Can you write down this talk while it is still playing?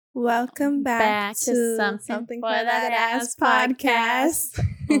Welcome back to Something for That Ass podcast.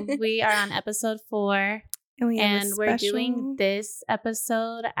 We are on episode 4, and we're doing this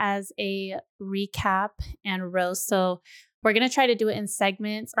episode as a recap and roast. So we're going to try to do it in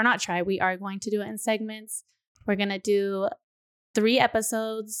segments, or not try, we are going to do it in segments. We're going to do 3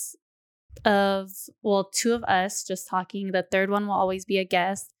 episodes of, 2 of us just talking. The third one will always be a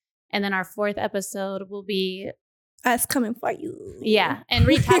guest. And then our 4th episode will be us coming for you. Yeah. And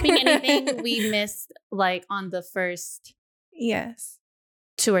recapping anything we missed like on the first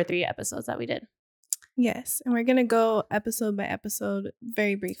 2 or 3 episodes that we did. Yes. And we're going to go episode by episode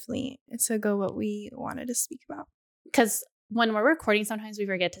very briefly to go what we wanted to speak about. Because when we're recording, sometimes we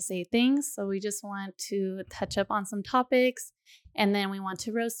forget to say things. So we just want to touch up on some topics. And then we want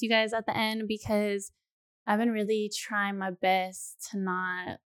to roast you guys at the end because I've been really trying my best to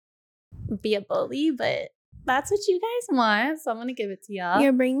not be a bully, but that's what you guys want, so I'm gonna give it to y'all.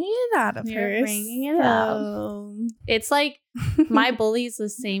 You're bringing it out of her. You're bringing it out. It's like my bully is the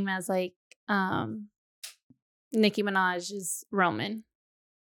same as like Nicki Minaj is Roman.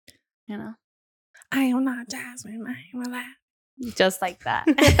 You know, I am not Jasmine. I am that. Just like that.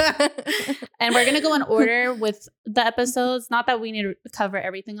 And we're gonna go in order with the episodes. Not that we need to cover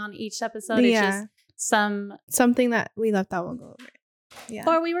everything on each episode. It's just something that we left out. We'll go over it. Yeah.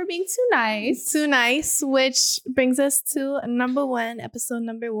 Or we were being too nice, which brings us to episode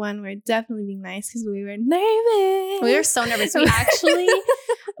number 1. We're definitely being nice because we were nervous. We were so nervous.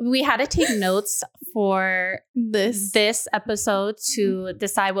 We had to take notes for this episode to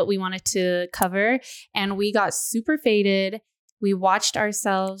decide what we wanted to cover, and we got super faded. We watched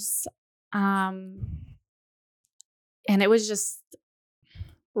ourselves, and it was just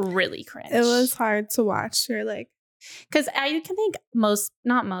really cringe. It was hard to watch. We're like, because I can think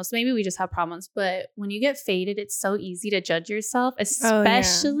maybe we just have problems, but when you get faded, it's so easy to judge yourself,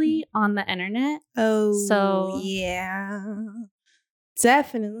 especially on the internet. Yeah.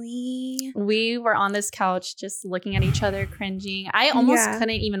 Definitely. We were on this couch just looking at each other, cringing. I almost couldn't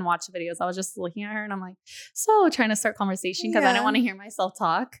even watch the videos. I was just looking at her and I'm like, trying to start conversation because I didn't want to hear myself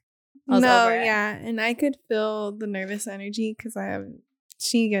talk. And I could feel the nervous energy because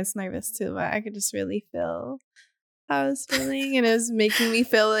she gets nervous too, but I could just really feel I was feeling, and it was making me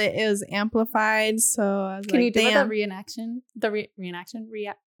feel it. It was amplified. So I was Can you do the reenaction? Reenaction,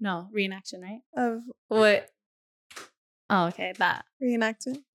 right? Of what? Oh, okay. That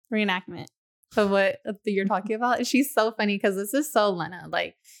reenactment of what you're talking about. She's so funny because this is so Lena.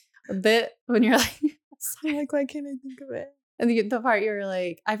 Like when you're like, sorry, why can't I think of it? And the part you're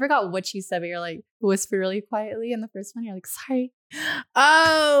like, I forgot what she said, but you're like, whisper really quietly. And the first one, you're like, sorry.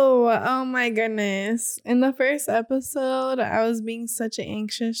 Oh my goodness. In the first episode, I was being such an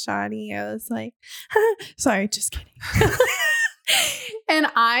anxious shoddy. I was like, sorry, just kidding. And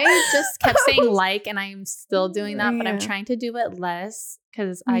I just kept saying and I'm still doing that, but I'm trying to do it less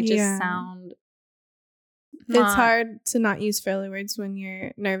because I just sound... It's hard to not use filler words when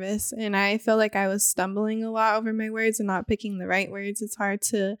you're nervous. And I feel like I was stumbling a lot over my words and not picking the right words. It's hard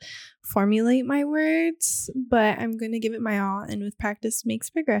to formulate my words, but I'm going to give it my all. And with practice makes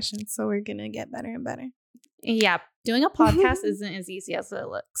progression. So we're going to get better and better. Yeah. Doing a podcast isn't as easy as it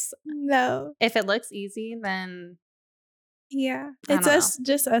looks. No. If it looks easy, then... Yeah. It's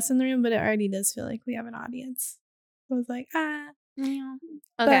just us in the room, but it already does feel like we have an audience. I was like, Yeah. Okay.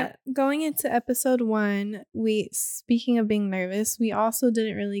 But going into episode 1, speaking of being nervous, we also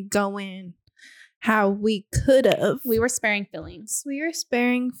didn't really go in how we could have. We were sparing feelings.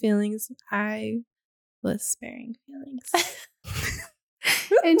 I was sparing feelings.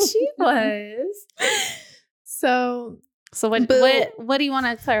 And she was. So what do you want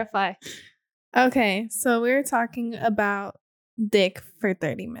to clarify? Okay, so we were talking about dick for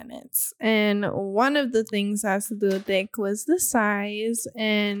 30 minutes, and one of the things that has to do with dick was the size,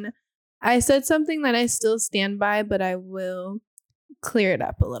 and I said something that I still stand by, but I will clear it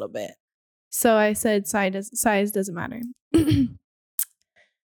up a little bit. So I said size doesn't matter.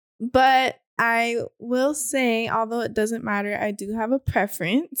 But I will say, although it doesn't matter, I do have a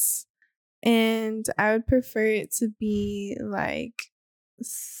preference, and I would prefer it to be like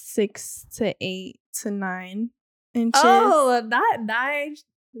 6 to 8 to 9 inches. Oh, that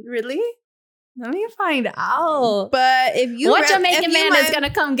really? Let me find out. But if you what Jamaican man is gonna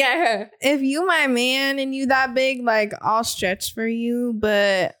come get her? If you my man and you that big, like I'll stretch for you.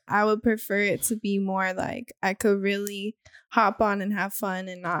 But I would prefer it to be more like I could really hop on and have fun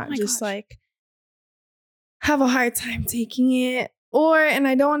and not like have a hard time taking it. And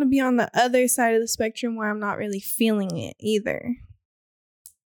I don't want to be on the other side of the spectrum where I'm not really feeling it either.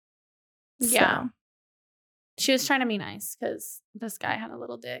 Yeah. She was trying to be nice because this guy had a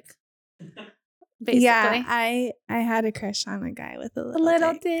little dick. Basically. Yeah, I had a crush on a guy with a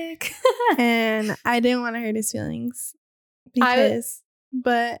little dick. And I didn't want to hurt his feelings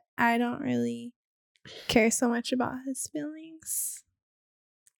but I don't really care so much about his feelings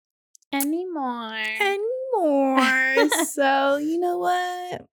anymore. So you know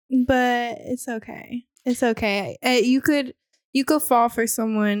what? But it's okay. It's okay. You could fall for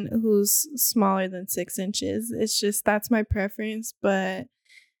someone who's smaller than 6 inches. It's just that's my preference, but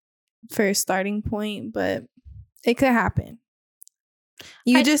for a starting point. But it could happen.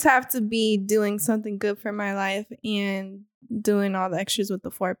 You just have to be doing something good for my life and doing all the extras with the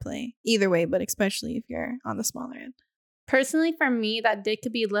foreplay. Either way, but especially if you're on the smaller end. Personally, for me, that dick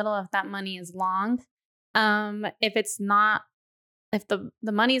could be little if that money is long. If it's not, if the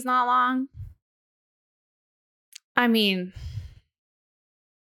money's not long, I mean.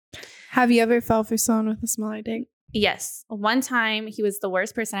 Have you ever fell for someone with a smaller dick? Yes. One time, he was the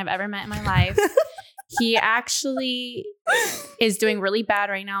worst person I've ever met in my life. He actually is doing really bad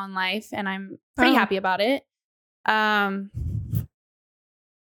right now in life, and I'm pretty happy about it.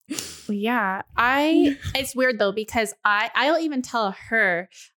 Yeah, it's weird though, because I'll even tell her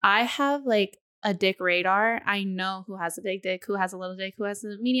I have like a dick radar. I know who has a big dick, who has a little dick, who has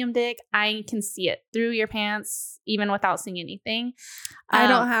a medium dick. I can see it through your pants, even without seeing anything. I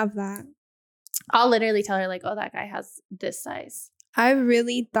don't have that. I'll literally tell her like, oh, that guy has this size. I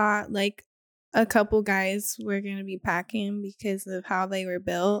really thought like a couple guys were going to be packing because of how they were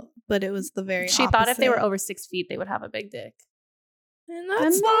built, but it was the very She opposite. thought if they were over 6 feet, they would have a big dick. And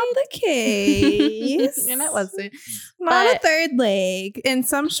that's not the case. And it wasn't. Not a third leg. And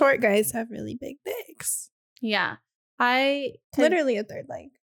some short guys have really big dicks. Yeah. Literally a third leg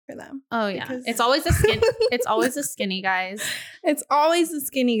for them. Oh, yeah. It's always the skinny. It's always the skinny guys. It's always the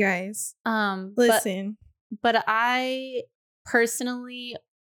skinny guys. Listen. But I personally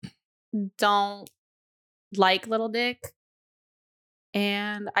don't like little dick.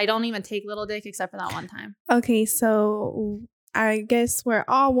 And I don't even take little dick except for that one time. Okay, so I guess we're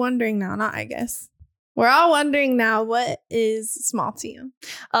all wondering now. Not I guess. We're all wondering now, what is small to you?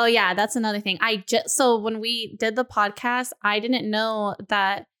 Oh, yeah. That's another thing. So when we did the podcast, I didn't know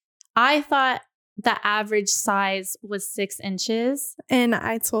that. I thought the average size was 6 inches. And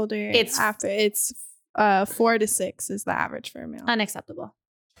I told her it's 4 to 6 is the average for a male. Unacceptable.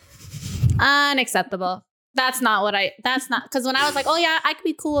 That's not because when I was like, oh yeah, I could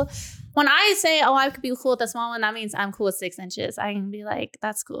be cool. When I say, oh, I could be cool with the small one, that means I'm cool with 6 inches. I can be like,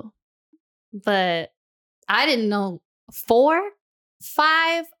 that's cool. But I didn't know 4,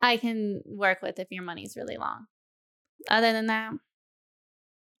 5, I can work with if your money's really long. Other than that,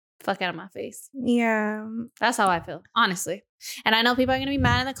 fuck out of my face. Yeah. That's how I feel, honestly. And I know people are going to be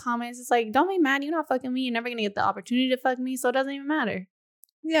mad in the comments. It's like, don't be mad. You're not fucking me. You're never going to get the opportunity to fuck me. So it doesn't even matter.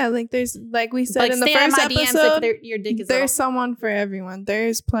 Yeah, like there's, like we said in the first episode, your dick is there's little. someone for everyone.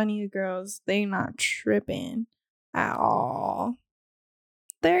 There's plenty of girls. They not tripping at all.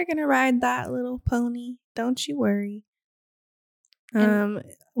 They're going to ride that little pony. Don't you worry.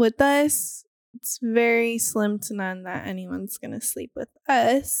 With us, it's very slim to none that anyone's going to sleep with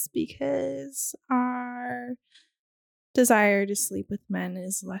us because our desire to sleep with men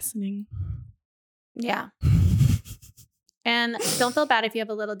is lessening. Yeah. And don't feel bad if you have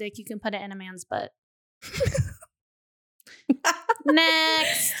a little dick. You can put it in a man's butt.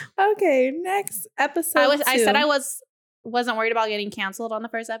 Next. Okay, next episode. I said I wasn't worried about getting canceled on the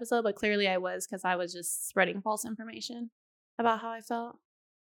first episode, but clearly I was, because I was just spreading false information about how I felt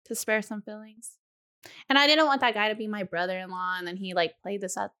to spare some feelings. And I didn't want that guy to be my brother-in-law, and then he like played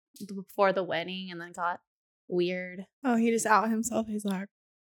this up before the wedding and then got weird. Oh, he just out himself. He's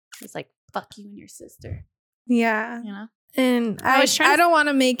like, fuck you and your sister. Yeah. You know? And I don't want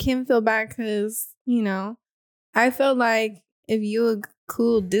to make him feel bad because, you know, I feel like if you a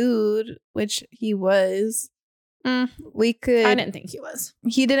cool dude, which he was, we could. I didn't think he was.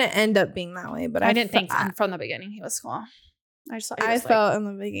 He didn't end up being that way, but I didn't think from the beginning he was cool. I felt in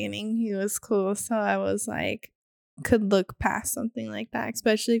the beginning he was cool, so I was like, could look past something like that,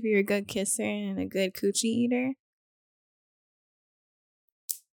 especially if you're a good kisser and a good coochie eater.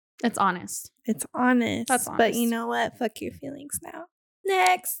 It's honest. It's honest. That's honest. But you know what? Fuck your feelings now.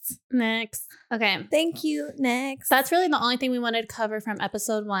 Next. Okay. Thank you. Next. That's really the only thing we wanted to cover from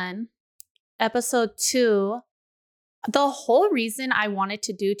episode 1. Episode 2, the whole reason I wanted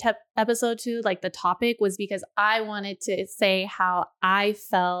to do episode 2, like the topic, was because I wanted to say how I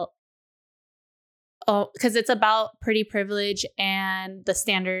felt. Oh, because it's about pretty privilege and the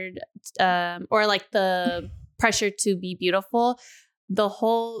standard or like the pressure to be beautiful. the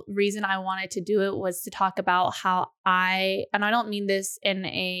whole reason I wanted to do it was to talk about how and I don't mean this in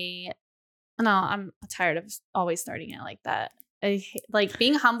no, I'm tired of always starting it like that. Like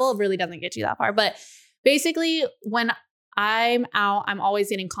being humble really doesn't get you that far. But basically, when I'm out, I'm always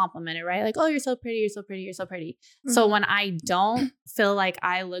getting complimented, right? Like, oh, you're so pretty, you're so pretty, you're so pretty. Mm-hmm. So when I don't feel like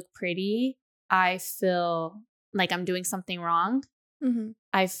I look pretty, I feel like I'm doing something wrong. Mm-hmm.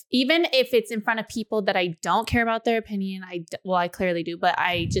 Even if it's in front of people that I don't care about their opinion, I clearly do, but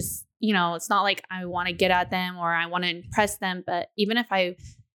I just, it's not like I want to get at them or I want to impress them. But even if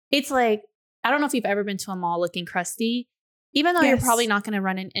it's like, I don't know if you've ever been to a mall looking crusty. Even though you're probably not going to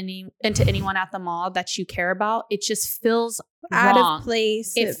run into anyone at the mall that you care about, it just feels out wrong. of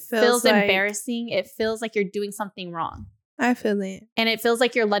place. It feels like embarrassing. It feels like you're doing something wrong. I feel it. And it feels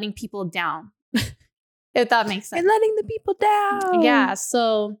like you're letting people down. If that makes sense. You're letting the people down. Yeah.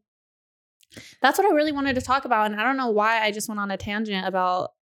 So that's what I really wanted to talk about. And I don't know why I just went on a tangent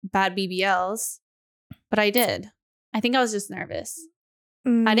about bad BBLs, but I did. I think I was just nervous.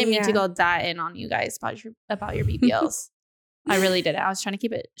 I didn't mean to go that in on you guys about your BBLs. I really did it. I was trying to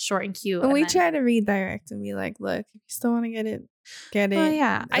keep it short and cute. And we try to redirect and be like, look, if you still want to get it, get it. Oh,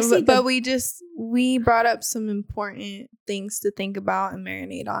 yeah. I see. But we brought up some important things to think about and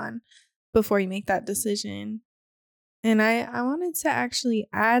marinate on before you make that decision. And I wanted to actually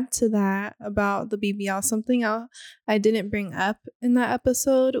add to that about the BBL. Something else I didn't bring up in that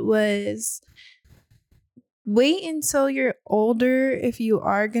episode was wait until you're older if you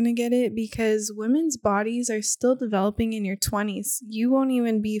are going to get it, because women's bodies are still developing in your 20s. You won't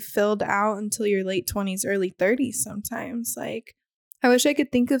even be filled out until your late 20s, early 30s sometimes. Like, I wish I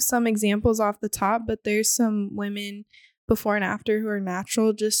could think of some examples off the top, but there's some women before and after who are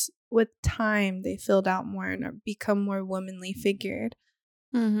natural. Just with time, they filled out more and become more womanly figured.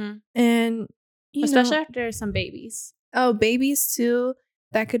 Mm-hmm. And especially after some babies. Oh, babies too.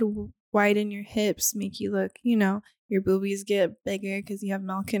 That could widen your hips, make you look, your boobies get bigger because you have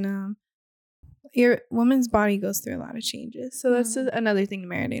milk in them. Your woman's body goes through a lot of changes. So that's another thing to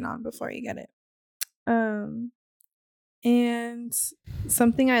marinate on before you get it. And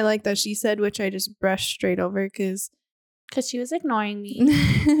something I like that she said, which I just brushed straight over because she was ignoring me.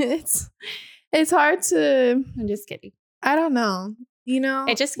 It's hard to... I'm just kidding. I don't know.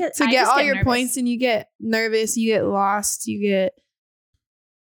 It just gets... To get all your nervous points and you get nervous, you get lost,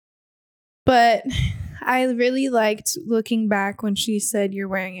 But I really liked looking back when she said you're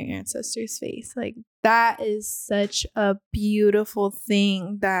wearing your ancestors' face. Like, that is such a beautiful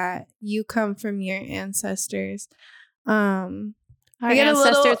thing that you come from your ancestors. Our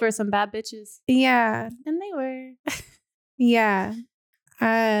ancestors were some bad bitches. Yeah. And they were. Yeah.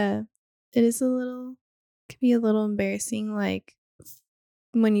 It is could be a little embarrassing, like,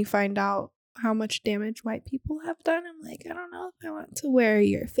 when you find out how much damage white people have done. I'm like, I don't know if I want to wear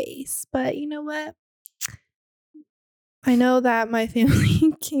your face, but you know what? I know that my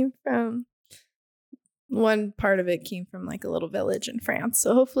family one part of it came from like a little village in France,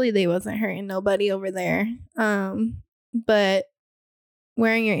 so hopefully they wasn't hurting nobody over there. But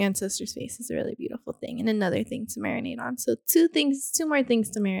wearing your ancestors' face is a really beautiful thing, and another thing to marinate on. So two more things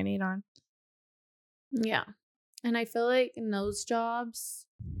to marinate on. Yeah. And I feel like nose jobs,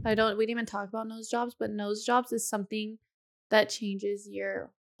 we didn't even talk about nose jobs, but nose jobs is something that changes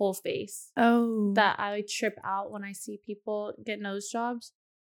your whole face. Oh. That I trip out when I see people get nose jobs.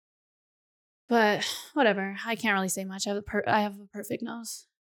 But whatever. I can't really say much. I have a perfect nose.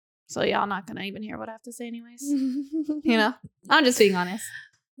 So y'all not going to even hear what I have to say anyways. I'm just being honest.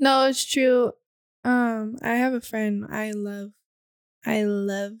 No, it's true. I have a friend. I love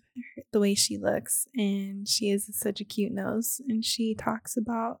the way she looks, and she has such a cute nose, and she talks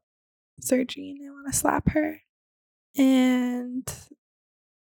about surgery, and I want to slap her.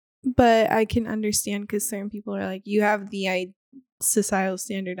 But I can understand, because certain people are like, you have the societal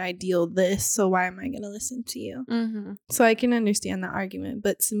standard ideal this, so why am I going to listen to you? Mm-hmm. So I can understand that argument,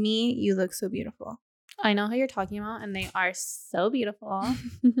 but to me, you look so beautiful. I know who you're talking about, and they are so beautiful.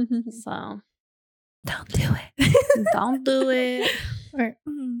 So don't do it. Don't do it. Or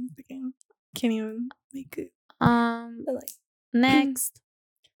can't even make it. Next.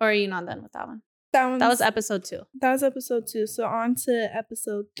 Or are you not done with that one? That was episode 2. That was episode 2. So on to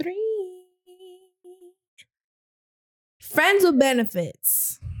episode 3. Friends with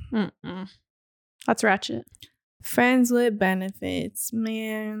benefits. That's ratchet. Friends with benefits,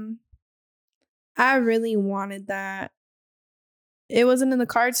 man. I really wanted that. It wasn't in the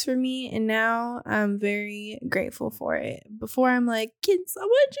cards for me, and now I'm very grateful for it. Before, I'm like, can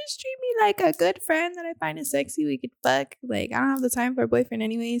someone just treat me like a good friend that I find it sexy? We could fuck. Like, I don't have the time for a boyfriend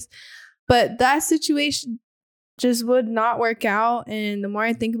anyways. But that situation just would not work out. And the more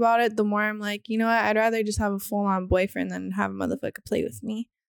I think about it, the more I'm like, you know what? I'd rather just have a full-on boyfriend than have a motherfucker play with me.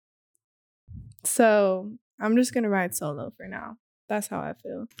 So I'm just going to ride solo for now. That's how I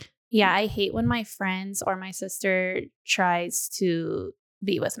feel. Yeah, I hate when my friends or my sister tries to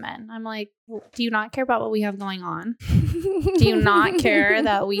be with men. I'm like, do you not care about what we have going on? Do you not care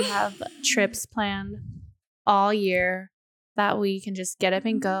that we have trips planned all year, that we can just get up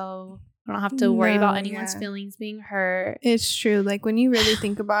and go? I don't have to worry about anyone's feelings being hurt. It's true. Like, when you really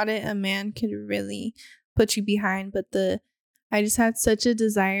think about it, a man could really put you behind. But I just had such a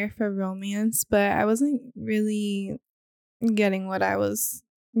desire for romance, but I wasn't really getting what I was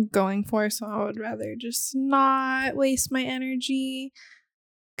going for. So I would rather just not waste my energy.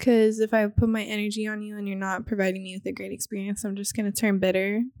 Because if I put my energy on you and you're not providing me with a great experience, I'm just going to turn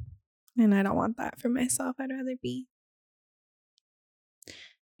bitter. And I don't want that for myself. I'd rather be.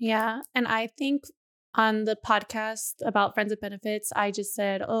 Yeah. And I think on the podcast about Friends with Benefits, I just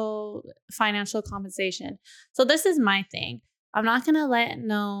said, oh, financial compensation. So this is my thing. I'm not going to let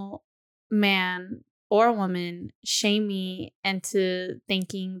no man or woman shame me into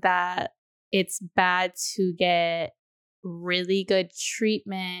thinking that it's bad to get really good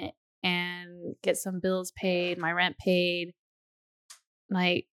treatment and get some bills paid, my rent paid.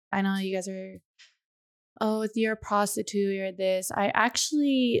 Like, I know you guys are, oh, you're a prostitute, you're this. I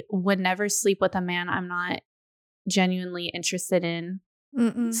actually would never sleep with a man I'm not genuinely interested in.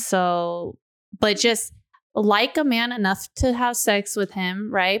 Mm-mm. So, but just like a man enough to have sex with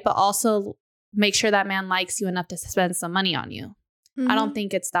him, right? But also make sure that man likes you enough to spend some money on you. Mm-hmm. I don't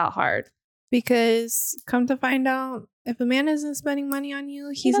think it's that hard. Because come to find out, if a man isn't spending money on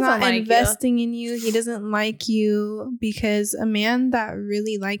you, he's not investing in you. He doesn't like you. Because a man that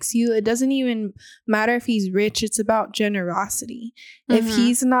really likes you, it doesn't even matter if he's rich. It's about generosity. Mm-hmm. If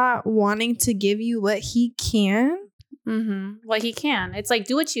he's not wanting to give you what he can. What he can. It's like,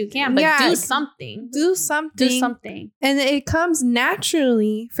 do what you can, but do something. Do something. And it comes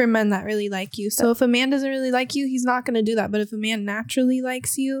naturally for men that really like you. So if a man doesn't really like you, he's not going to do that. But if a man naturally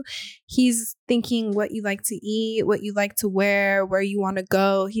likes you, he's thinking what you like to eat, what you like to wear, where you want to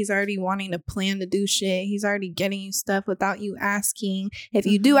go. He's already wanting to plan to do shit. He's already getting you stuff without you asking. If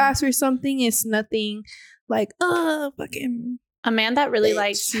you do ask for something, it's nothing like, fucking... A man that really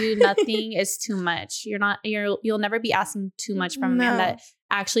likes you, nothing is too much. You'll never be asking too much from a man that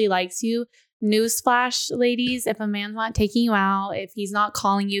actually likes you. Newsflash, ladies, if a man's not taking you out, if he's not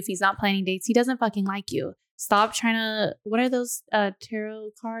calling you, if he's not planning dates, he doesn't fucking like you. Stop trying to, what are those tarot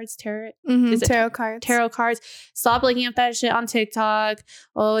cards? Tarot cards. Tarot cards. Stop looking up that shit on TikTok.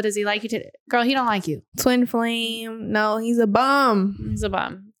 Oh, does he like you? Girl, he don't like you. Twin flame. No, he's a bum. He's a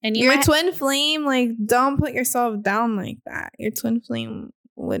bum. And you're a twin flame. Like, don't put yourself down like that. Your twin flame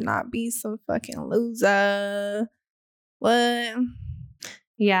would not be some fucking loser. What?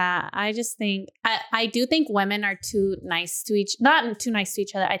 Yeah, I just think I do think women are not too nice to each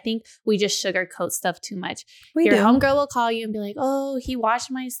other. I think we just sugarcoat stuff too much. Your homegirl will call you and be like, "Oh, he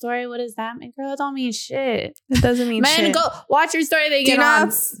watched my story. What does that mean?" Girl, it don't mean shit. It doesn't mean shit. Man, go watch your story. They get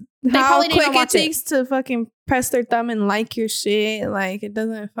on. How quick it takes to fucking press their thumb and like your shit. Like, it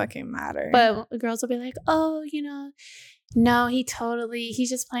doesn't fucking matter. But girls will be like, "Oh, no, he's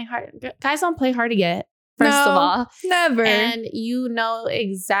just playing hard." Guys don't play hard to get. First of all, never. And you know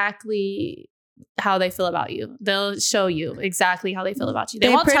exactly how they feel about you. They'll show you exactly how they feel about you. They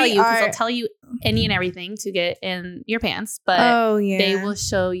won't tell you because they'll tell you any and everything to get in your pants, but they will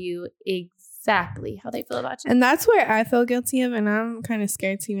show you exactly how they feel about you. And that's where I feel guilty of, and I'm kind of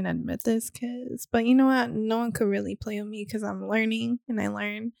scared to even admit this, but you know what? No one could really play with me because I'm learning and I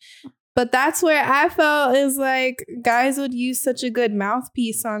learn. But that's where I felt is like guys would use such a good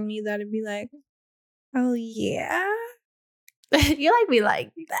mouthpiece on me that it'd be like, oh, yeah? You like me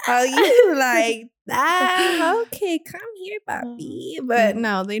like that. Oh, you like that? Okay, come here, papi. But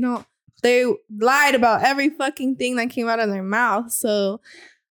no, they don't. They lied about every fucking thing that came out of their mouth. So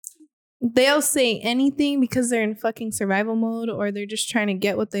they'll say anything because they're in fucking survival mode, or they're just trying to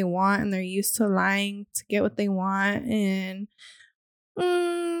get what they want and they're used to lying to get what they want. And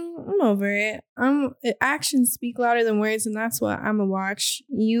I'm over it. Actions speak louder than words, and that's what I'm gonna watch.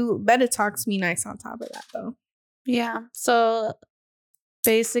 You better talk to me nice on top of that, though. Yeah. So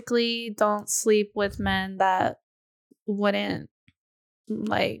basically, don't sleep with men that wouldn't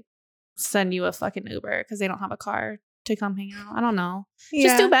like send you a fucking Uber because they don't have a car to come hang out. I don't know. Yeah.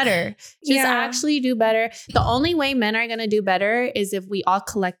 Just do better. Just actually do better. The only way men are gonna do better is if we all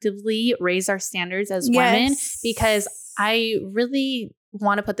collectively raise our standards as women, because I really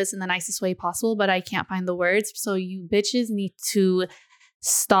want to put this in the nicest way possible, but I can't find the words. So you bitches need to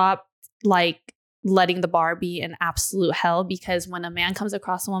stop like letting the bar be an absolute hell, because when a man comes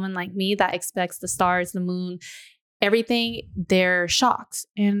across a woman like me that expects the stars, the moon, everything, they're shocked.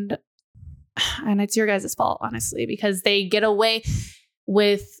 And it's your guys' fault, honestly, because they get away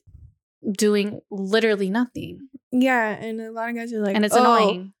with doing literally nothing. Yeah, and a lot of guys are like, and it's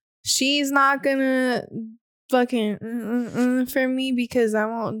annoying. She's not gonna fucking for me because I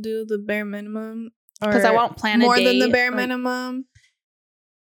won't do the bare minimum, because I won't plan more a date, than the bare minimum.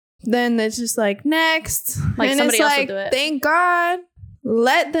 Then it's just like next, like and somebody it's else like, will do it. thank God,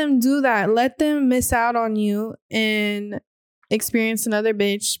 let them do that. Let them miss out on you and experience another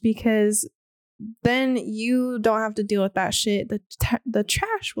bitch, because then you don't have to deal with that shit. The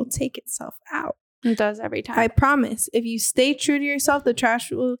trash will take itself out. It does every time. I promise. If you stay true to yourself, the trash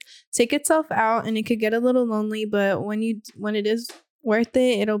will take itself out, and it could get a little lonely. But when it is worth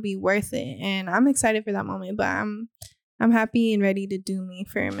it, it'll be worth it. And I'm excited for that moment. But I'm happy and ready to do me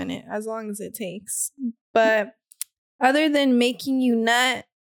for a minute, as long as it takes. But other than making you nut,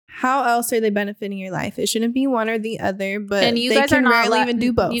 how else are they benefiting your life? It shouldn't be one or the other. But and you they guys can are not rarely even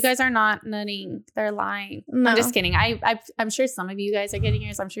do both. You guys are not nutting. They're lying. No. I'm just kidding. I'm sure some of you guys are getting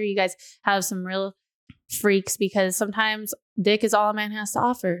yours. I'm sure you guys have some real freaks, because sometimes dick is all a man has to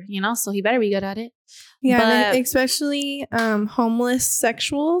offer, so he better be good at it. Yeah, but especially homeless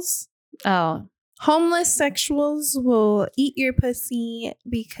sexuals. Oh, homeless sexuals will eat your pussy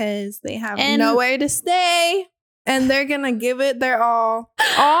because they have nowhere to stay, and they're gonna give it their all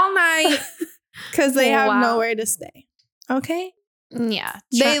night because they have nowhere to stay. Okay? Yeah.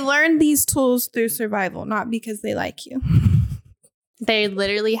 They learned these tools through survival, not because they like you. They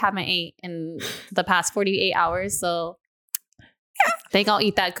literally haven't ate in the past 48 hours, so they gonna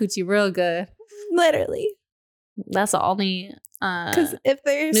eat that coochie real good. Literally. That's the only because if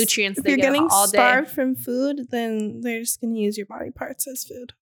there's nutrients if you're getting all starved from food, then they're just gonna use your body parts as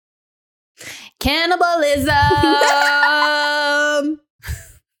food. Cannibalism.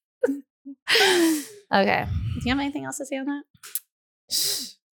 Okay. Do you have anything else to say on that?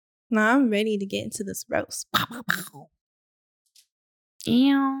 No, I'm ready to get into this roast.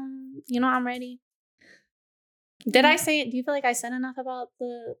 I'm ready. Did I say it? Do you feel like I said enough about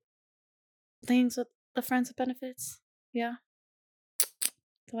the things with the friends with benefits? Yeah.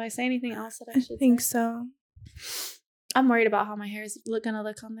 Do I say anything else that I should think say? so. I'm worried about how my hair is gonna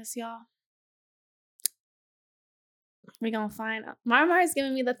look on this, y'all. We're gonna find out. Marmar's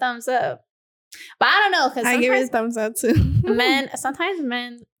giving me the thumbs up. But I don't know, because I give it a thumbs up too. Sometimes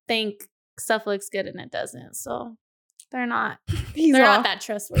men think stuff looks good and it doesn't. So they're not that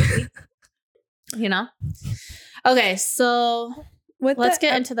trustworthy. Okay, so let's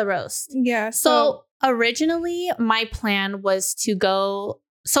get into the roast. Yeah. So originally my plan was to go.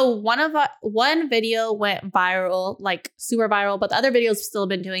 So one video went viral, like super viral, but the other videos still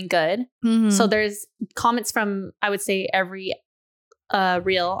been doing good. Mm-hmm. So there's comments from, I would say, every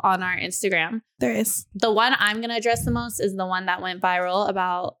reel on our Instagram. There is. The one I'm gonna address the most is the one that went viral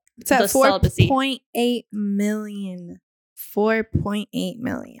about it's at 4.8 million. 4.8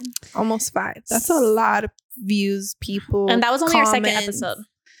 million, almost 5. That's a lot of views, people. And that was only our second episode.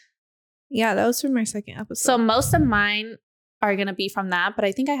 Yeah, that was from our second episode. So most of mine are gonna be from that, but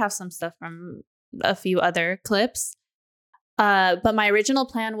I think I have some stuff from a few other clips. But my original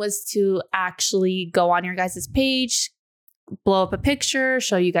plan was to actually go on your guys' page, blow up a picture,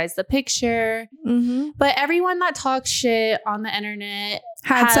 show you guys the picture. Mm-hmm. But everyone that talks shit on the internet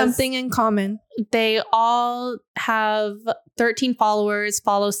had something in common. They all have 13 followers,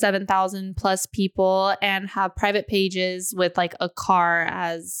 follow 7,000 plus people, and have private pages with like a car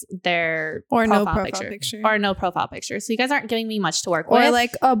as their no profile picture. Or no profile picture. So you guys aren't giving me much to work with. Or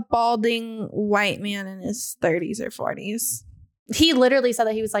like a balding white man in his 30s or 40s. He literally said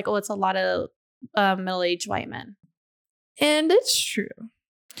that he was like, oh, it's a lot of middle-aged white men. And it's true.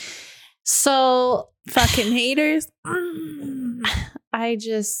 So fucking haters.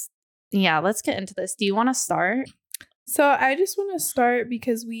 Let's get into this. Do you want to start? So I just want to start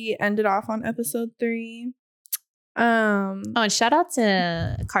because we ended off on episode 3. And shout out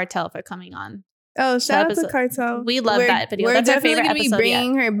to Cartel for coming on. Oh, shout out to Cartel. We love that video. We're That's definitely our favorite going to be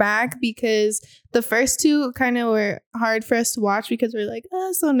bringing her back because the first 2 kind of were hard for us to watch because we're like,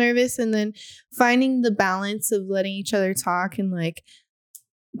 so nervous. And then finding the balance of letting each other talk and like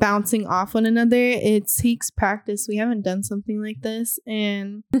bouncing off one another, it takes practice. We haven't done something like this.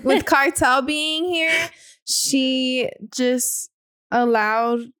 And with Cartel being here, she just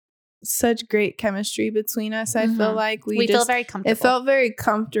allowed such great chemistry between us. I feel like we feel very comfortable. It felt very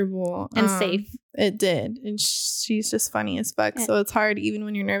comfortable and safe. It did. And she's just funny as fuck. So it's hard even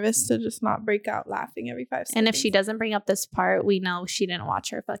when you're nervous to just not break out laughing every 5 seconds. And if she doesn't bring up this part, we know she didn't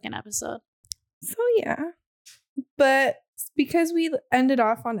watch her fucking episode. So yeah. But because we ended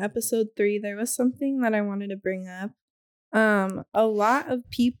off on episode 3, there was something that I wanted to bring up. A lot of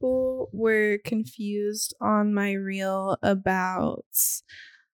people were confused on my reel about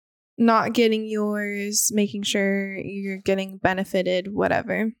not getting yours, making sure you're getting benefited,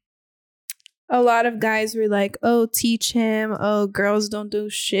 whatever. A lot of guys were like, oh, teach him. Oh, girls don't do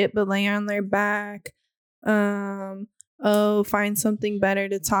shit but lay on their back. Oh, find something better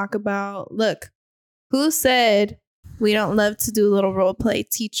to talk about. Look, who said we don't love to do a little role play,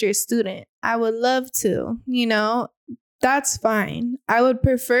 teacher, student? I would love to, that's fine. I would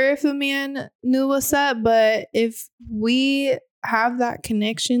prefer if a man knew what's up, but if we have that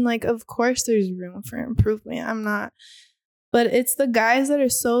connection, like, of course there's room for improvement. But it's the guys that are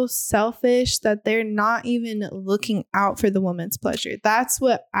so selfish that they're not even looking out for the woman's pleasure. That's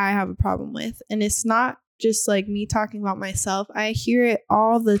what I have a problem with. And it's not just like me talking about myself. I hear it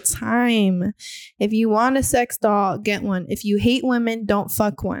all the time. If you want a sex doll, get one. If you hate women, don't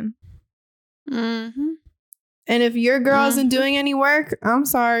fuck one. Mm-hmm. And if your girl isn't doing any work, I'm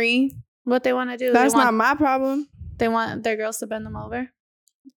sorry. What they want to do? That's not my problem. They want their girls to bend them over?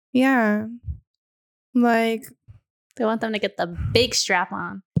 Yeah. Like, they want them to get the big strap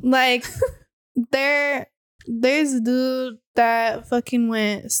on. Like, there's a dude that fucking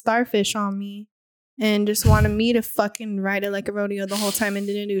went starfish on me and just wanted me to fucking ride it like a rodeo the whole time and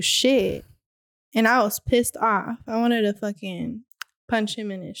didn't do shit. And I was pissed off. I wanted to fucking punch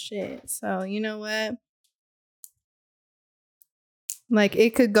him in his shit. So, you know what? Like,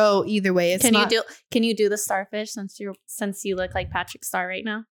 it could go either way. Can you do the starfish since you look like Patrick Star right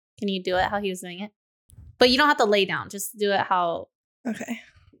now? Can you do it how he was doing it? But you don't have to lay down. Just do it how. Okay.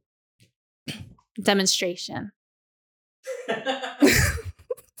 Demonstration.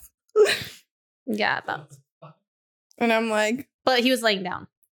 Yeah. And I'm like. But he was laying down.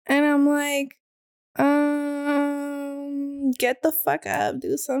 And I'm like, get the fuck up.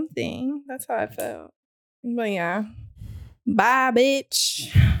 Do something. That's how I felt. But yeah. Bye,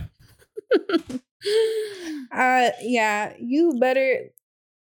 bitch. Yeah, you better.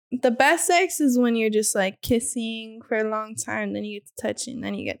 The best sex is when you're just like kissing for a long time, then you get to touching,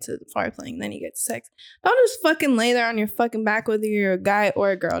 then you get to farplaying, then you get to sex. Don't just fucking lay there on your fucking back, whether you're a guy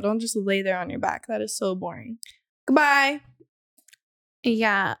or a girl. Don't just lay there on your back. That is so boring. Goodbye.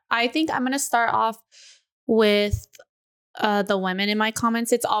 Yeah, I think I'm gonna start off with the women in my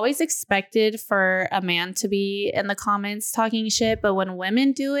comments. It's always expected for a man to be in the comments talking shit, but when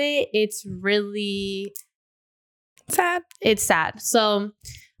women do it, it's really sad. It's sad. So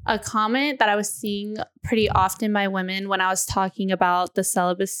a comment that I was seeing pretty often by women when I was talking about the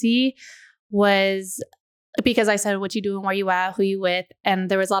celibacy was because I said, what you doing, where you at, who you with? And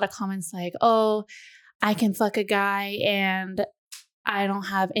there was a lot of comments like, oh, I can fuck a guy and I don't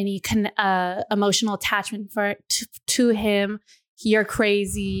have any emotional attachment to him. You're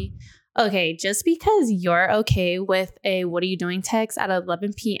crazy. Okay, just because you're okay with a what are you doing text at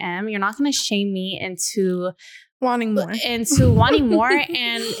 11 p.m., you're not going to shame me into wanting more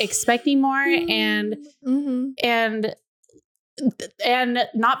and expecting more and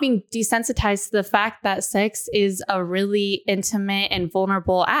not being desensitized to the fact that sex is a really intimate and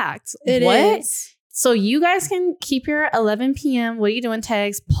vulnerable act. It is. So you guys can keep your 11 p.m. what are you doing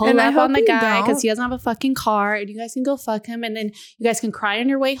text, pull up on the guy because he doesn't have a fucking car, and you guys can go fuck him, and then you guys can cry on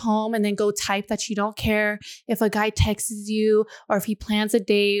your way home and then go type that you don't care if a guy texts you or if he plans a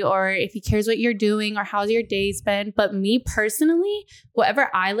date or if he cares what you're doing or how's your day's been. But me personally, whoever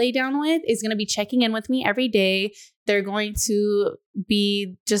I lay down with is going to be checking in with me every day. They're going to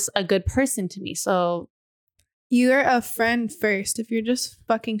be just a good person to me. So you're a friend first. If you're just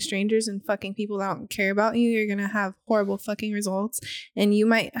fucking strangers and fucking people that don't care about you, you're going to have horrible fucking results. And you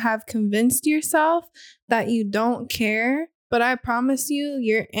might have convinced yourself that you don't care. But I promise you,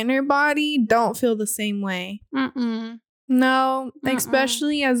 your inner body don't feel the same way. No,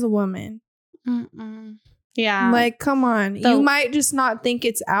 especially as a woman. Yeah. Like, come on. You might just not think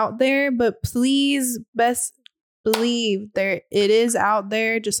it's out there, but please best believe it is out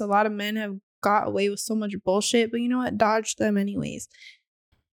there. Just a lot of men have got away with so much bullshit, but you know what? Dodge them anyways.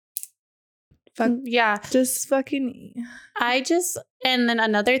 Fuck yeah. Just fucking. And then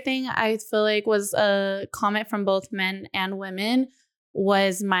another thing I feel like was a comment from both men and women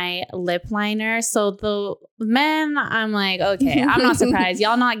was my lip liner. So the men, I'm like, okay, I'm not surprised.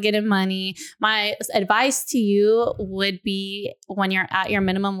 Y'all not getting money. My advice to you would be when you're at your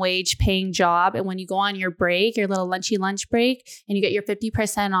minimum wage paying job and when you go on your break, your little lunchy lunch break, and you get your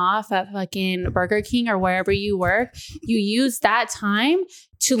 50% off at fucking Burger King or wherever you work, you use that time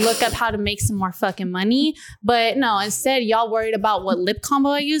to look up how to make some more fucking money. But no, instead, y'all worried about what lip combo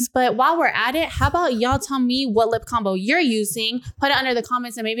I use. But while we're at it, how about y'all tell me what lip combo you're using? Put it under the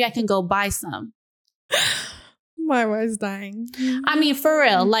comments and maybe I can go buy some. My wife's dying. I mean, for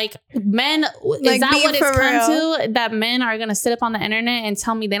real, like men, is that what it's come to? That men are going to sit up on the internet and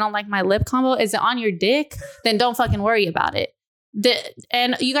tell me they don't like my lip combo? Is it on your dick? Then don't fucking worry about it.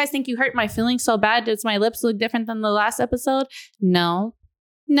 And you guys think you hurt my feelings so bad? Does my lips look different than the last episode? No.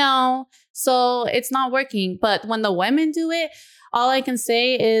 So it's not working. But when the women do it, all I can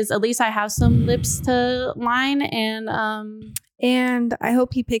say is at least I have some lips to line. And I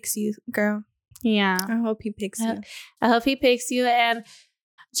hope he picks you, girl. Yeah. I hope he picks you. I hope he picks you. And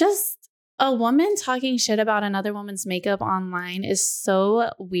just a woman talking shit about another woman's makeup online is so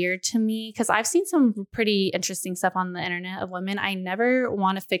weird to me because I've seen some pretty interesting stuff on the internet of women. I never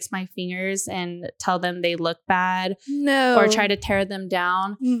want to fix my fingers and tell them they look bad. No. Or try to tear them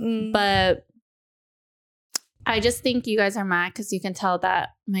down. Mm-mm. But I just think you guys are mad because you can tell that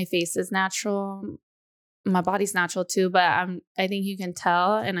my face is natural. My body's natural too, but I think you can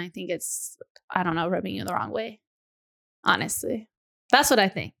tell. And I think it's, I don't know, rubbing you the wrong way. Honestly. That's what I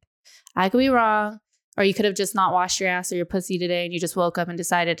think. I could be wrong. Or you could have just not washed your ass or your pussy today and you just woke up and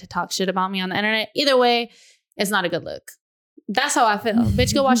decided to talk shit about me on the internet. Either way, it's not a good look. That's how I feel.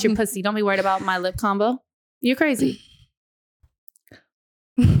 Bitch, go wash your pussy. Don't be worried about my lip combo. You're crazy.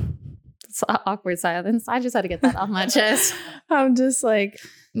 It's awkward silence. I just had to get that off my chest. I'm just like,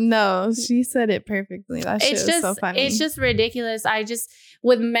 no, she said it perfectly. That shit was so funny. It's just ridiculous.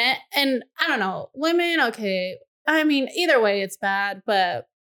 With men, and I don't know, women, okay. I mean, either way, it's bad, but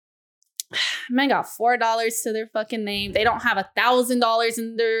men got $4 to their fucking name. They don't have $1,000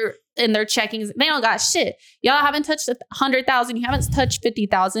 in their checkings. They don't got shit. Y'all haven't touched 100,000. You haven't touched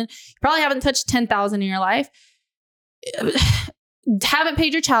 50,000. You probably haven't touched 10,000 in your life. Haven't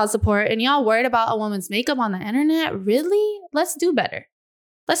paid your child support, and y'all worried about a woman's makeup on the internet? Really? Let's do better.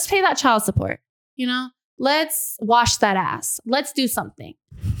 Let's pay that child support. You know, let's wash that ass. Let's do something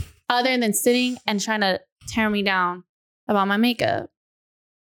other than sitting and trying to tear me down about my makeup.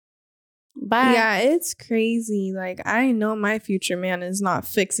 Bye. Yeah, it's crazy. Like, I know my future man is not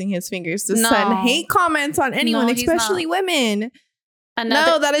fixing his fingers to send hate comments on anyone, especially women.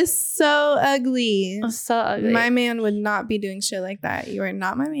 No, that is so ugly. So ugly. My man would not be doing shit like that. You are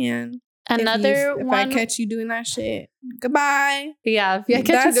not my man. If I catch you doing that shit, goodbye. Yeah, if I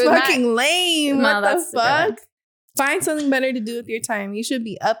catch you doing that's fucking lame. No, what the fuck? Find something better to do with your time. You should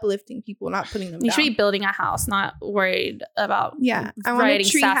be uplifting people, not putting them down. You should be building a house, not worried about I want a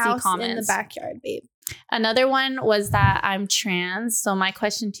tree house comments in the backyard, babe. Another one was that I'm trans. So my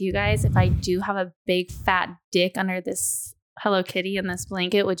question to you guys, if I do have a big fat dick under this Hello Kitty and this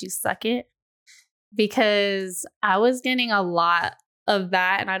blanket, would you suck it? Because I was getting a lot of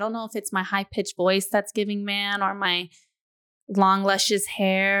that. And I don't know if it's my high-pitched voice that's giving man or my long, luscious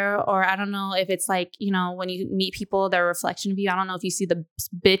hair, or I don't know if it's like, you know, when you meet people, they're a reflection of you. I don't know if you see the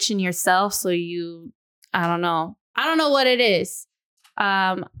bitch in yourself. So I don't know. I don't know what it is.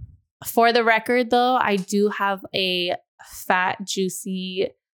 For the record, though, I do have a fat, juicy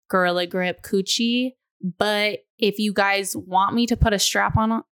Gorilla Grip coochie. But if you guys want me to put a strap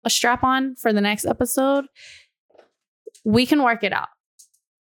on for the next episode, we can work it out.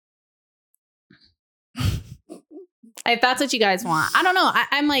 If that's what you guys want. I don't know.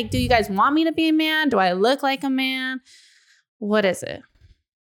 I'm like, do you guys want me to be a man? Do I look like a man? What is it?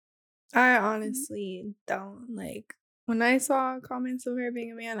 I honestly don't. Like, when I saw comments of her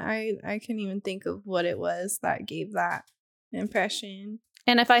being a man, I can't even think of what it was that gave that impression.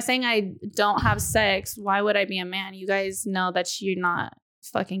 And if I'm saying I don't have sex, why would I be a man? You guys know that you're not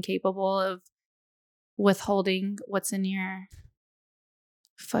fucking capable of withholding what's in your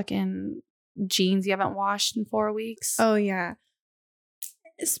fucking jeans you haven't washed in 4 weeks. Oh, yeah.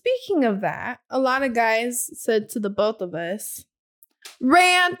 Speaking of that, a lot of guys said to the both of us,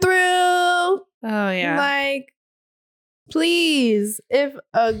 ran through. Oh, yeah. Like, please, if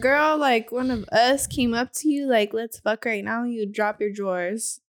a girl like one of us came up to you, like, let's fuck right now, you drop your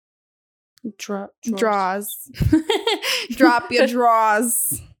drawers. Draws. Drop your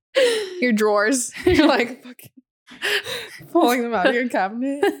drawers. Your drawers. You're like fucking pulling them out of your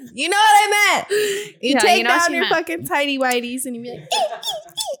cabinet. You know what I meant? You take down your fucking tidy whities and you be like,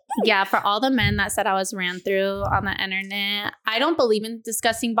 yeah, for all the men that said I was ran through on the internet, I don't believe in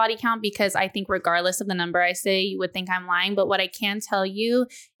discussing body count because I think regardless of the number I say, you would think I'm lying. But what I can tell you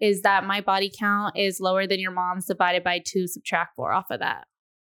is that my body count is lower than your mom's divided by 2, subtract 4 off of that.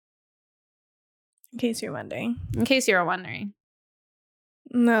 In case you're wondering. In case you're wondering.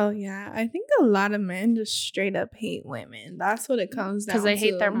 No, yeah. I think a lot of men just straight up hate women. That's what it comes down to. Because they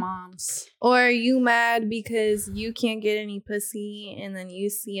hate their moms. Or are you mad because you can't get any pussy and then you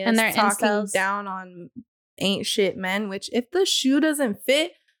see us And they're talking incels. down on ain't shit men, which if the shoe doesn't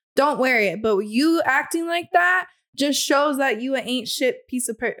fit, don't wear it. But you acting like that just shows that you an ain't shit piece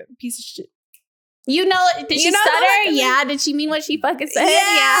of shit. You know, did she stutter? Yeah. Did she mean what she fucking said?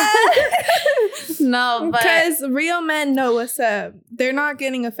 Yeah. No, but because real men know what's up. They're not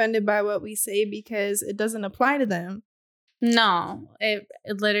getting offended by what we say because it doesn't apply to them. no, it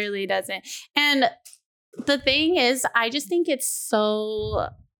literally doesn't. And the thing is, I just think it's so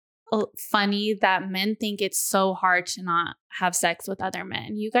funny that men think it's so hard to not have sex with other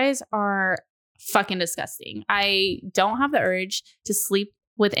men. You guys are fucking disgusting. I don't have the urge to sleep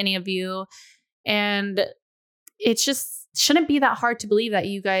with any of you. And it's just shouldn't be that hard to believe that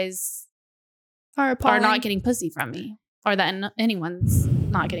you guys are not getting pussy from me, or that anyone's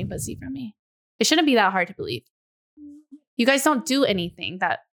not getting pussy from me. It shouldn't be that hard to believe. You guys don't do anything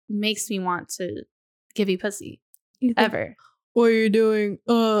that makes me want to give you pussy ever. What you're doing,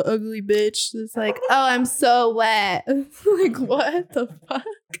 ugly bitch. It's like, oh, I'm so wet. Like, what the fuck?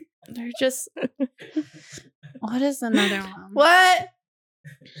 They're just. What is another one? What?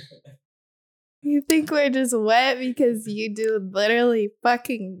 You think we're just wet because you do literally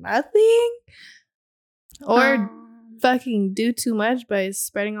fucking nothing? Or fucking do too much by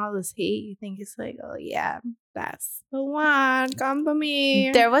spreading all this hate? You think it's like, oh yeah, that's the one. Come to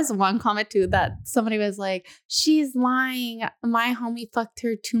me. There was one comment too that somebody was like, she's lying. My homie fucked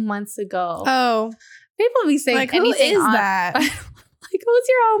her 2 months ago. Oh. People be saying like, anything. Who is that? Like, who's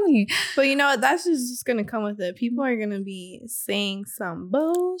your homie? But you know what? That's just going to come with it. People are going to be saying some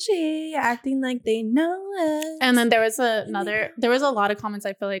bullshit, acting like they know us. And then there was a lot of comments,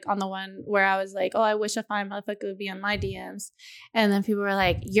 I feel like, on the one where I was like, oh, I wish a fine motherfucker would be on my DMs. And then people were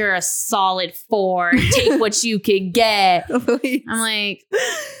like, you're a solid 4. Take what you could get. Please. I'm like,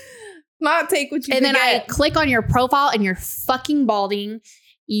 not take what you and can then get. I click on your profile and you're fucking balding.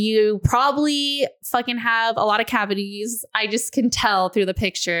 You probably fucking have a lot of cavities. I just can tell through the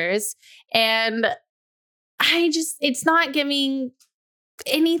pictures. And it's not giving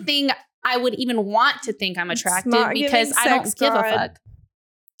anything I would even want to think I'm attractive because I don't give a fuck.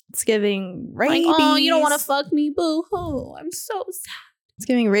 It's giving rabies. Like, oh, you don't want to fuck me? Boo hoo. I'm so sad. It's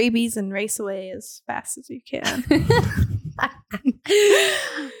giving rabies and race away as fast as you can.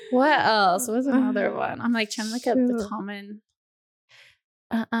 What else? What's another one? I'm like trying to look up the common.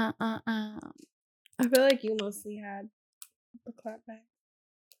 I feel like you mostly had the clapback.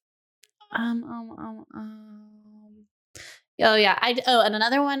 Oh yeah. And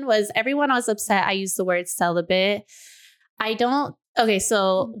another one was everyone was upset I used the word celibate. Okay,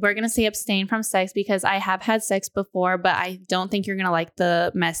 so we're gonna say abstain from sex because I have had sex before, but I don't think you're gonna like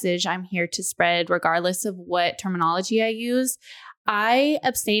the message I'm here to spread, regardless of what terminology I use. I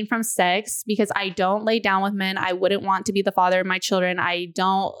abstain from sex because I don't lay down with men. I wouldn't want to be the father of my children. I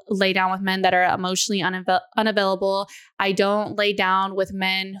don't lay down with men that are emotionally unavailable. I don't lay down with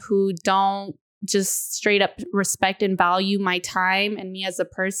men who don't just straight up respect and value my time and me as a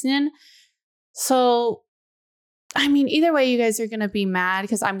person. So, I mean, either way, you guys are going to be mad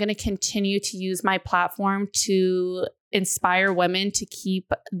because I'm going to continue to use my platform to inspire women to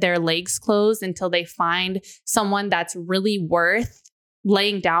keep their legs closed until they find someone that's really worth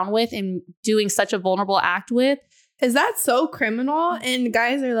laying down with and doing such a vulnerable act with. Is that so criminal? And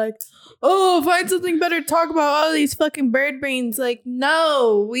guys are like, oh, find something better to talk about all these fucking bird brains. Like,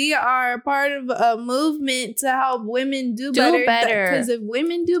 no, we are part of a movement to help women do better. Because if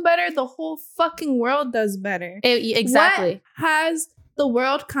women do better, the whole fucking world does better. Exactly. What has the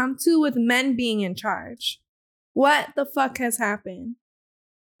world come to with men being in charge? What the fuck has happened?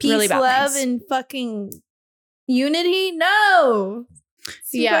 Peace, really love, and fucking unity? No.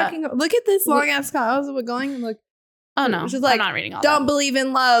 Look at this long ass comment. How's it going? And look. Oh no, she's like, I'm not reading all don't that. believe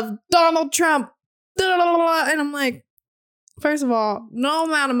in love. Donald Trump. And I'm like, first of all, no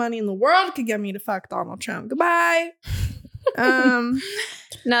amount of money in the world could get me to fuck Donald Trump. Goodbye.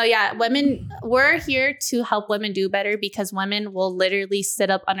 No, yeah, women, we're here to help women do better because women will literally sit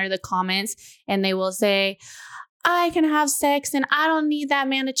up under the comments and they will say, I can have sex and I don't need that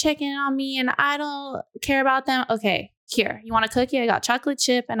man to check in on me and I don't care about them. Okay, here, you want a cookie? I got chocolate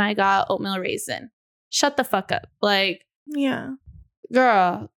chip and I got oatmeal raisin. Shut the fuck up. Like, yeah,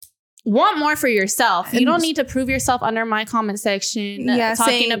 girl, want more for yourself. You don't need to prove yourself under my comment section. Yeah,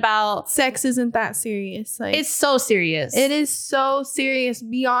 talking about sex isn't that serious. Like, it's so serious. It is so serious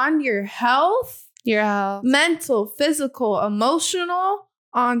beyond your health, mental, physical, emotional.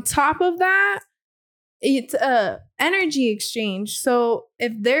 On top of that, it's a energy exchange. So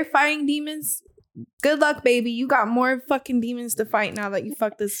if they're fighting demons, good luck, baby. You got more fucking demons to fight now that you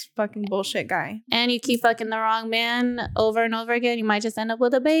fucked this fucking bullshit guy. And you keep fucking the wrong man over and over again, you might just end up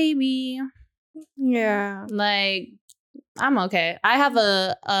with a baby. Yeah. Like, I'm okay. I have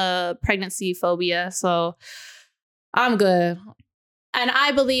a pregnancy phobia, so I'm good. And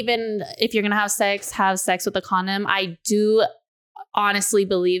I believe in, if you're going to have sex with a condom. I do honestly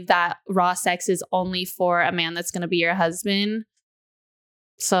believe that raw sex is only for a man that's going to be your husband.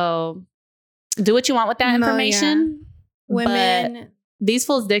 So do what you want with that information. Yeah. Women. But these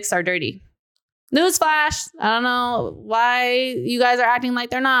fools' dicks are dirty. Newsflash. I don't know why you guys are acting like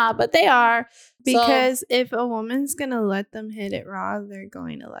they're not, but they are. Because if a woman's going to let them hit it raw, they're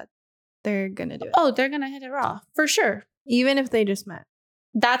going to do it. Oh, they're going to hit it raw. For sure. Even if they just met.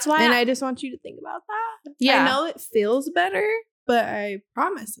 That's why. And I just want you to think about that. Yeah. I know it feels better, but I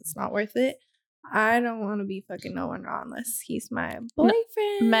promise it's not worth it. I don't want to be fucking no one raw unless he's my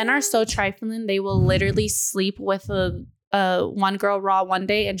boyfriend. Men are so trifling. They will literally sleep with a one girl raw one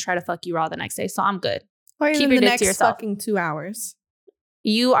day and try to fuck you raw the next day. So I'm good. Or keep even your the dick to next yourself. fucking 2 hours.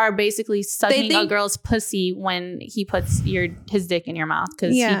 You are basically sucking a girl's pussy when he puts his dick in your mouth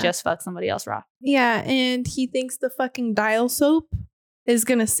because he just fucked somebody else raw. Yeah, and he thinks the fucking dial soap is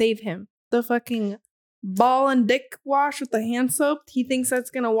gonna save him. The fucking ball and dick wash with the hand soap, he thinks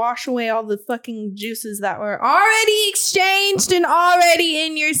that's gonna wash away all the fucking juices that were already exchanged and already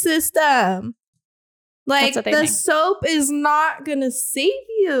in your system. Like, the soap is not gonna save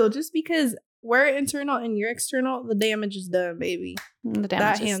you just because we're internal and you're external. The damage is done, baby.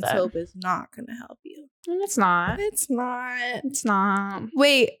 That hand soap is not gonna help you. It's not. It's not. It's not.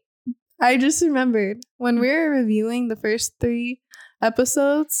 Wait, I just remembered when we were reviewing the first 3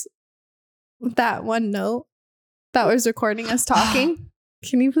 episodes, that one note that was recording us talking.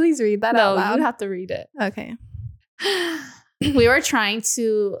 Can you please read that out loud? You have to read it. Okay. We were trying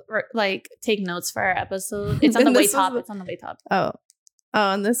to take notes for our episode. It's on the way top. It's on the way top. Oh,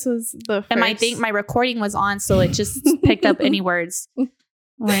 and this was the first. And my recording was on, so it just picked up any words.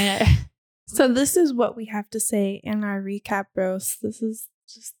 So this is what we have to say in our recap, bros. This is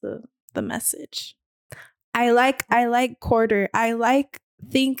just the message. I like quarter.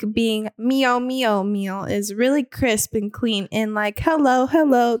 Think being meal is really crisp and clean and like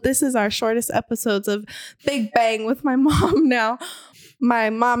hello. This is our shortest episodes of Big Bang with my mom now. My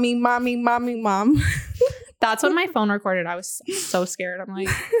mommy mom. That's what my phone recorded. I was so scared. I'm like,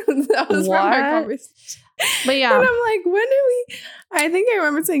 that was what? From our conversation. But yeah. And I'm like, when did we? I think I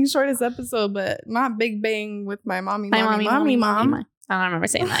remember saying shortest episode, but not Big Bang with my mommy mom. I don't remember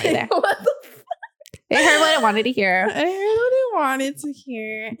saying that either. What the fuck? It heard what it wanted to hear. I heard what it wanted to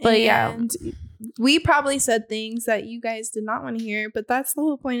hear. But and we probably said things that you guys did not want to hear, but that's the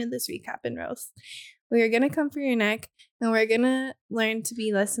whole point of this recap and roast. We are going to come for your neck, and we're going to learn to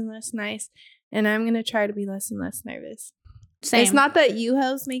be less and less nice, and I'm going to try to be less and less nervous. Same. It's not that you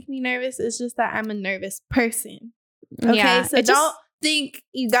hoes make me nervous, it's just that I'm a nervous person. Okay, yeah, so don't think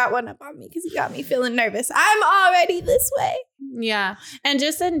you got one up on me because you got me feeling nervous. I'm already this way. Yeah. And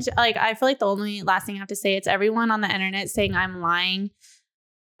just I feel like the only last thing I have to say, it's everyone on the internet saying I'm lying.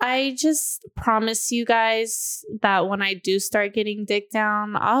 I just promise you guys that when I do start getting dick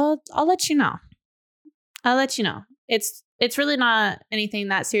down, I'll let you know. I'll let you know. It's really not anything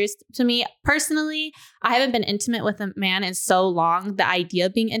that serious to me. Personally, I haven't been intimate with a man in so long. The idea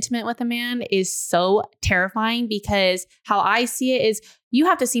of being intimate with a man is so terrifying because how I see it is you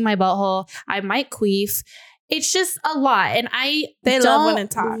have to see my butthole. I might queef. It's just a lot. And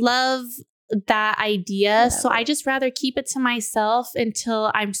don't love that idea. So I just rather keep it to myself until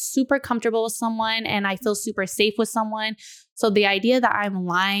I'm super comfortable with someone and I feel super safe with someone. So the idea that I'm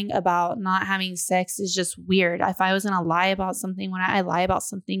lying about not having sex is just weird. If I was going to lie about something, when I lie about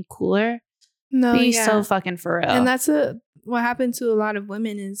something cooler, so fucking for real. And that's what happened to a lot of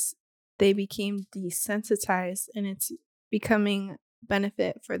women is they became desensitized and it's becoming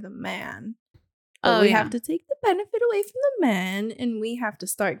benefit for the man. But we have to take the benefit away from the men and we have to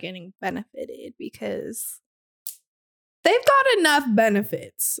start getting benefited because they've got enough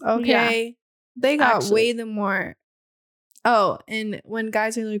benefits, okay? Yeah, they got way the more. Oh, and when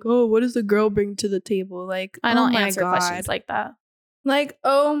guys are like, oh, what does the girl bring to the table? Like, I don't answer questions like that. Like,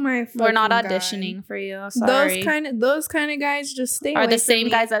 oh my fucking We're not auditioning for you. Sorry. Those kind of guys just stay away are the from same me.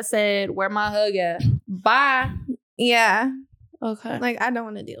 Guys that said, where my hug at? Bye. Yeah. Okay. Like, I don't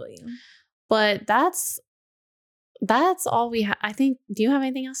want to deal with you. But that's all we have. I think, do you have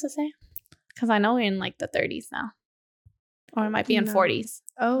anything else to say? Because I know we're in like the 30s now. Or it might be in 40s.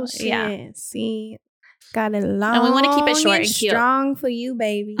 Oh, shit. Yeah. See, Got it long. And we want to keep it short and cute. Strong for you,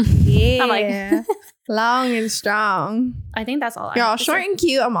 baby. Yeah. I'm like, long and strong. I think that's all. You're all short and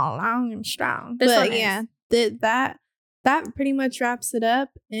cute. I'm all long and strong. This but one yeah, that pretty much wraps it up.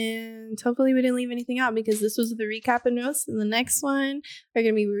 And hopefully we didn't leave anything out because this was the recap and roast. And the next one, we're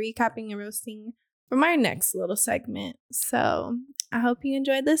going to be recapping and roasting from our next little segment. So I hope you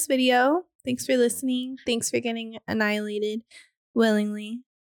enjoyed this video. Thanks for listening. Thanks for getting annihilated willingly.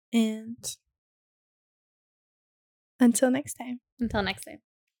 And until next time. Until next time.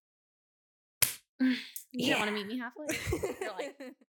 You don't want to meet me halfway? You're like